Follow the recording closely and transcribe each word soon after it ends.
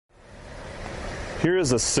Here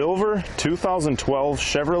is a silver 2012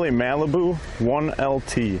 Chevrolet Malibu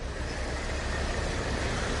 1LT.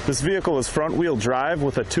 This vehicle is front-wheel drive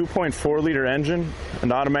with a 2.4-liter engine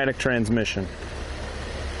and automatic transmission.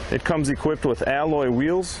 It comes equipped with alloy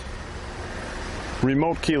wheels,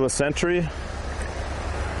 remote keyless entry,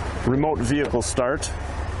 remote vehicle start.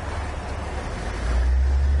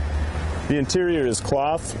 The interior is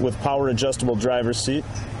cloth with power adjustable driver's seat,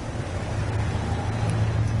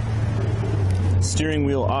 steering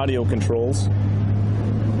wheel audio controls,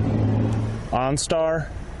 OnStar,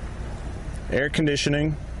 air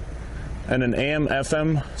conditioning, and an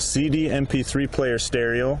AM/FM CD MP3 player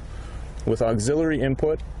stereo with auxiliary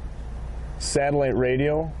input, satellite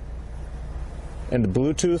radio, and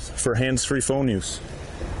Bluetooth for hands-free phone use.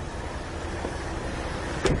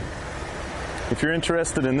 If you're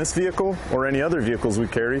interested in this vehicle or any other vehicles we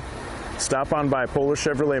carry, stop on by Polar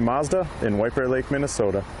Chevrolet Mazda in White Bear Lake,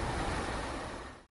 Minnesota.